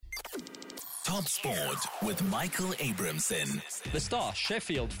Top Sport with Michael Abramson. The Star,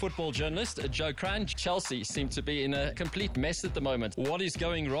 Sheffield football journalist Joe Cran. Chelsea seem to be in a complete mess at the moment. What is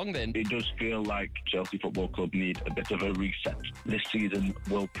going wrong then? It does feel like Chelsea Football Club need a bit of a reset. This season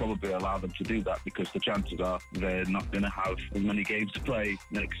will probably allow them to do that because the chances are they're not going to have as many games to play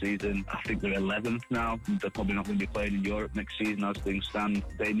next season. I think they're 11th now. They're probably not going to be playing in Europe next season as things stand.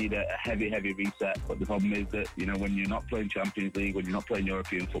 They need a heavy reset. But the problem is that, when you're not playing Champions League, when you're not playing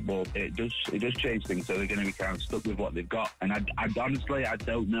European football, it does change things. So they're going to be kind of stuck with what they've got. And I honestly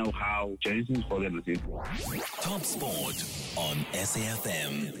don't know how change things for them this season. Top Sport on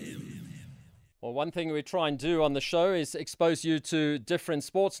SAFM. Well, one thing we try and do on the show is expose you to different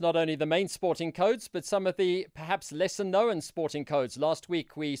sports, not only the main sporting codes, but some of the perhaps lesser known sporting codes. Last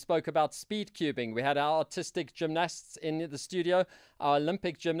week, we spoke about speed cubing. We had our artistic gymnasts in the studio, our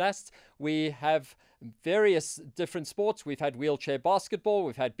Olympic gymnasts. We have various different sports. We've had wheelchair basketball.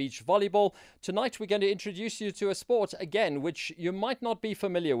 We've had beach volleyball. Tonight, we're going to introduce you to a sport, again, which you might not be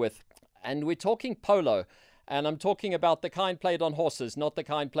familiar with. And we're talking polo. And I'm talking about the kind played on horses, not the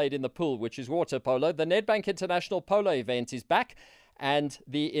kind played in the pool, which is water polo. The Nedbank International Polo event is back, and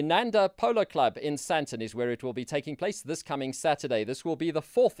the Inanda Polo Club in Sandton is where it will be taking place this coming Saturday. This will be the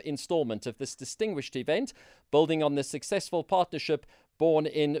fourth installment of this distinguished event, building on the successful partnership born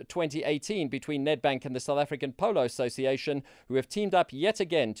in 2018 between Nedbank and the South African Polo Association, who have teamed up yet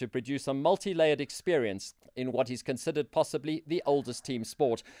again to produce a multi-layered experience in what is considered possibly the oldest team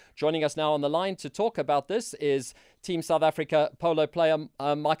sport. Joining us now on the line to talk about this is Team South Africa polo player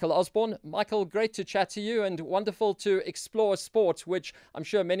Michael Osborne. Michael, great to chat to you and wonderful to explore a sport which I'm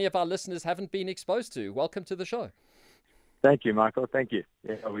sure many of our listeners haven't been exposed to. Welcome to the show. Thank you, Michael. Thank you.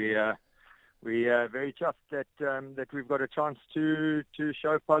 Yeah, we are very chuffed that we've got a chance to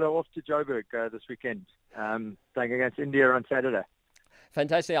show polo off to Joburg this weekend, playing against India on Saturday.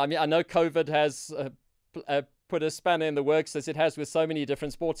 Fantastic. I mean, I know COVID has put a spanner in the works, as it has with so many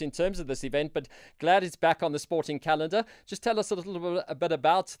different sports in terms of this event, but glad it's back on the sporting calendar. Just tell us a little bit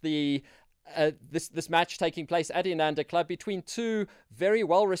about the this match taking place at Inanda Club between two very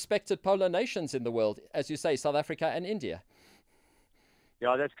well-respected polo nations in the world, as you say, South Africa and India.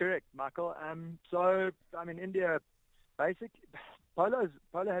 Yeah, that's correct, Michael. India, polo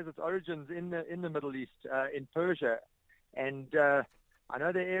has its origins in the Middle East, in Persia, and I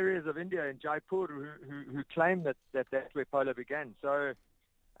know there are areas of India in Jaipur who claim that that's where polo began. So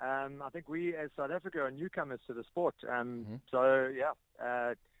I think we as South Africa are newcomers to the sport. There's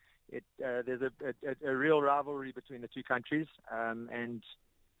a real rivalry between the two countries, and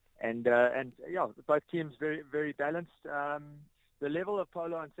both teams very, very balanced. The level of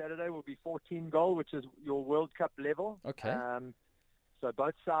polo on Saturday will be 14 goal, which is your World Cup level. Okay. So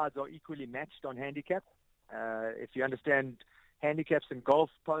both sides are equally matched on handicap. If you understand handicaps in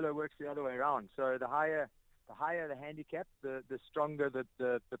golf, polo works the other way around. So the higher the handicap, the stronger the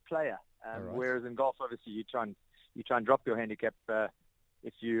player. Right. Whereas in golf, obviously, you try and drop your handicap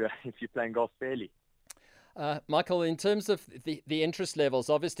if you're playing golf fairly. Michael, in terms of the interest levels,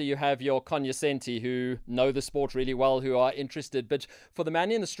 obviously you have your cognoscenti who know the sport really well, who are interested. But for the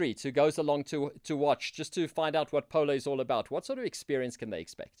man in the street who goes along to watch, just to find out what polo is all about, what sort of experience can they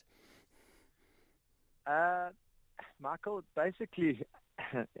expect? Michael, basically,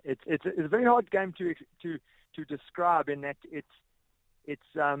 it's a very hard game to describe in that it's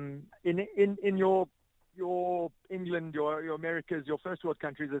in your England, your Americas, your first world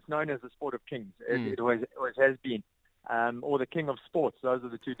countries, it's known as the sport of kings. It always has been, or the king of sports. Those are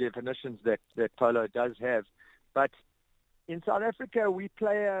the two definitions that polo does have. But in South Africa, we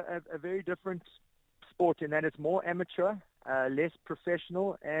play a very different sport in that it's more amateur, less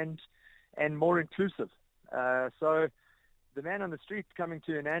professional, and more inclusive. So the man on the street coming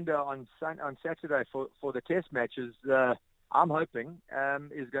to Inanda on Saturday for the test matches, I'm hoping,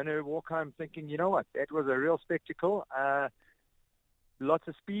 is going to walk home thinking, you know what, that was a real spectacle. Lots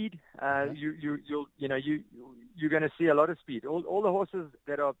of speed. You're going to see a lot of speed. All the horses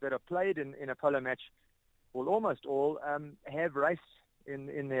that are played in a polo match, well, almost all, have raced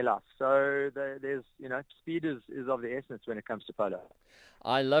in their life. So there's speed is of the essence when it comes to polo.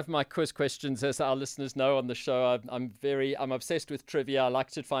 I love my quiz questions, as our listeners know on the show. I'm obsessed with trivia. I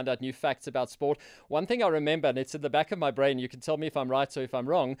like to find out new facts about sport. One thing I remember, and it's in the back of my brain, you can tell me if I'm right or if I'm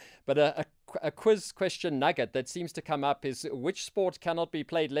wrong, but a quiz question nugget that seems to come up is which sport cannot be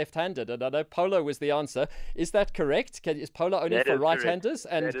played left-handed? And I know polo was the answer. Is that correct? Is polo only for right-handers?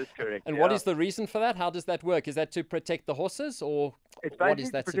 And, that is correct. And what is the reason for that? How does that work? Is that to protect the horses, or what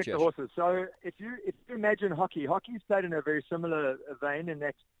is that to protect situation? The horses. So if you imagine hockey's played in a very similar vein in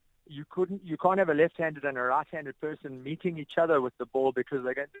that you can't have a left-handed and a right-handed person meeting each other with the ball because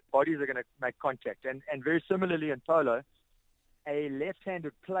their bodies are going to make contact. And very similarly in polo, a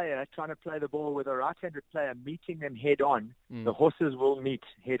left-handed player trying to play the ball with a right-handed player meeting them head-on, the horses will meet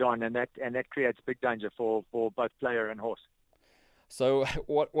head-on, and that creates big danger for both player and horse. So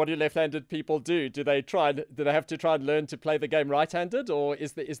what do left-handed people do? Do they have to try and learn to play the game right-handed, or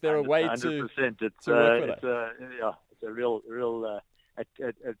is there a way 100%. to work with it? It's a real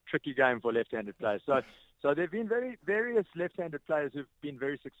a tricky game for left-handed players. So there have been various left-handed players who've been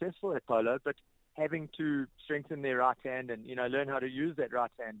very successful at polo, but having to strengthen their right hand and learn how to use that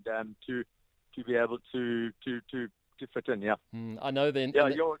right hand to be able to fit in. Yeah. I know. Then. Yeah,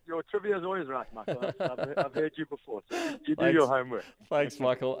 your trivia is always right, Michael. I've heard you before. So you do your homework. Thanks,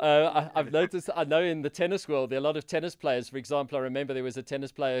 Michael. I've noticed. I know in the tennis world there are a lot of tennis players. For example, I remember there was a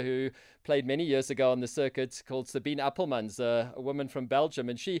tennis player who played many years ago on the circuit called Sabine Appelmans, a woman from Belgium,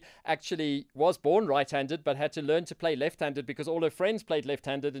 and she actually was born right-handed but had to learn to play left-handed because all her friends played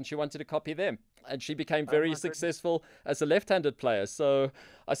left-handed and she wanted to copy them. And she became very successful as a left-handed player. So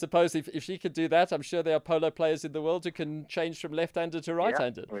I suppose if she could do that, I'm sure there are polo players in the world who can change from left-handed to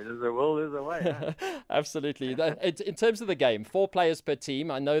right-handed. Yeah, there's a will, there's a way. Yeah. Absolutely. In terms of the game, 4 players per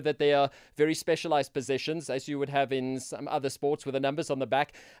team. I know that they are very specialized positions, as you would have in some other sports with the numbers on the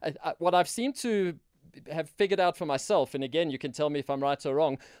back. What I've seemed to have figured out for myself, and again, you can tell me if I'm right or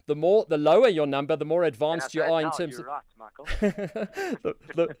wrong, the lower your number, the more advanced you are in terms of... Right, Michael.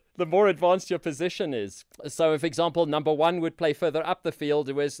 the more advanced your position is. So, for example, number 1 would play further up the field,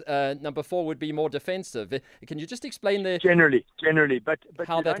 whereas number 4 would be more defensive. Can you just explain the... Generally, but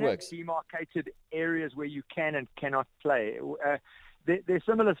how that works? Have demarcated areas where you can and cannot play. There's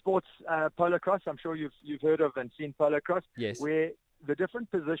similar sports, polo cross, I'm sure you've heard of and seen polo cross, yes, where the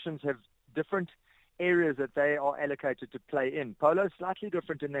different positions have different areas that they are allocated to play in. Polo is slightly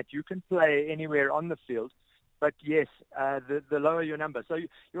different in that you can play anywhere on the field, but yes, the lower your number. So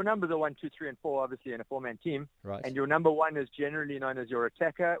your numbers are 1, 2, 3, and 4, obviously in a 4-man team, right. And your number 1 is generally known as your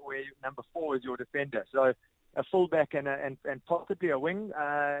attacker, where number 4 is your defender. So a fullback and possibly a wing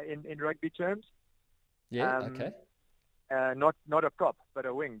in rugby terms. Yeah. Okay. Not a prop, but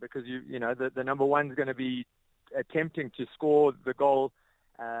a wing, because the number 1 is going to be attempting to score the goal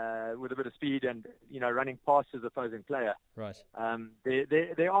with a bit of speed and running past his opposing player. Right.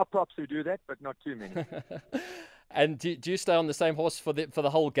 There are props who do that, but not too many. And do you stay on the same horse for the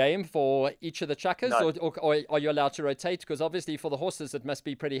whole game for each of the chuckers, no. or are you allowed to rotate? Because obviously for the horses it must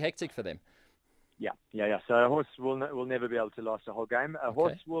be pretty hectic for them. Yeah. So a horse will never be able to last a whole game. A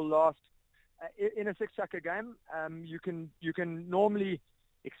horse will last in a 6-chucker game. You can normally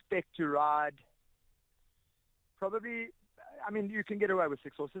expect to ride probably. I mean, you can get away with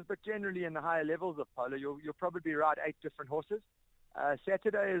 6 horses, but generally in the higher levels of polo, you'll probably ride 8 different horses.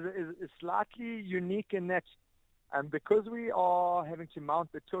 Saturday is slightly unique in that because we are having to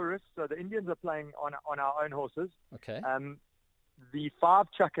mount the tourists, so the Indians are playing on our own horses. Okay. The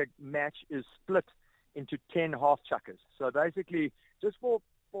 5-chucker match is split into 10 half-chuckers. So basically, just for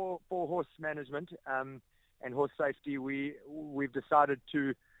horse management and horse safety, we've decided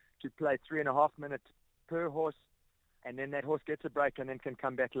to play 3.5 minutes per horse. And then that horse gets a break and then can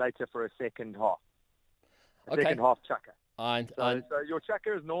come back later for a second half. Second half chucker. So your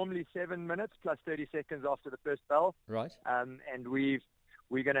chucker is normally 7 minutes plus 30 seconds after the first bell. Right. And we're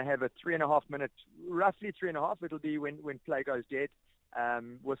going to have a 3.5 minute, roughly 3.5. It'll be when play goes dead.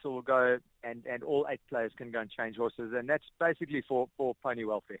 Whistle will go and all 8 players can go and change horses. And that's basically for pony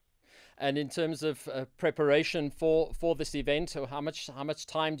welfare. And in terms of preparation for this event, how much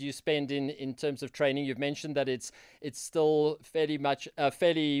time do you spend in terms of training? You've mentioned that it's still fairly much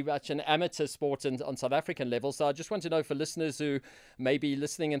an amateur sport on South African level. So I just want to know, for listeners who may be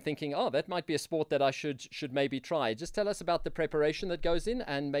listening and thinking, oh, that might be a sport that I should maybe try. Just tell us about the preparation that goes in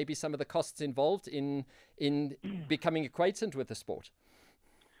and maybe some of the costs involved in becoming acquainted with the sport.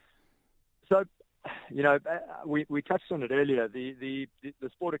 So, we touched on it earlier. The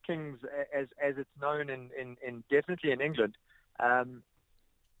sport of kings, as it's known in definitely in England,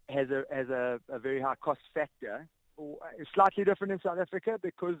 has a very high cost factor. It's slightly different in South Africa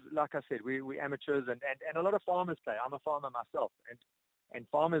because, like I said, we amateurs and a lot of farmers play. I'm a farmer myself, and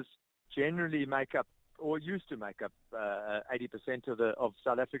farmers generally make up or used to make up 80% of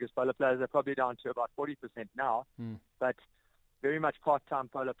South Africa's polo players. They're probably down to about 40% now, but very much part-time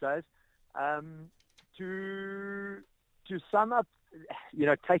polo players. To sum up,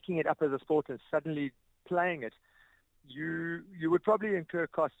 taking it up as a sport and suddenly playing it, you would probably incur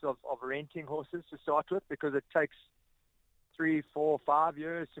costs of renting horses to start with, because it takes 3, 4, 5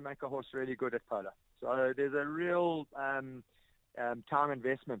 years to make a horse really good at polo. So there's a real time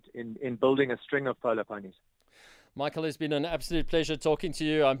investment in building a string of polo ponies. Michael, it's been an absolute pleasure talking to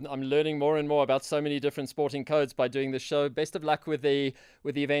you. I'm learning more and more about so many different sporting codes by doing this show. Best of luck with the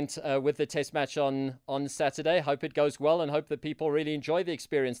event, with the test match on Saturday. Hope it goes well and hope that people really enjoy the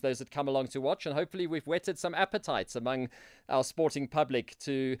experience, those that come along to watch. And hopefully we've whetted some appetites among our sporting public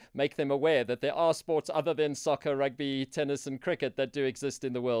to make them aware that there are sports other than soccer, rugby, tennis and cricket that do exist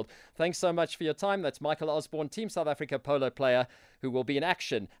in the world. Thanks so much for your time. That's Michael Osborne, Team South Africa polo player, who will be in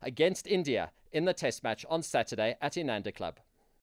action against India in the test match on Saturday at Inanda Club.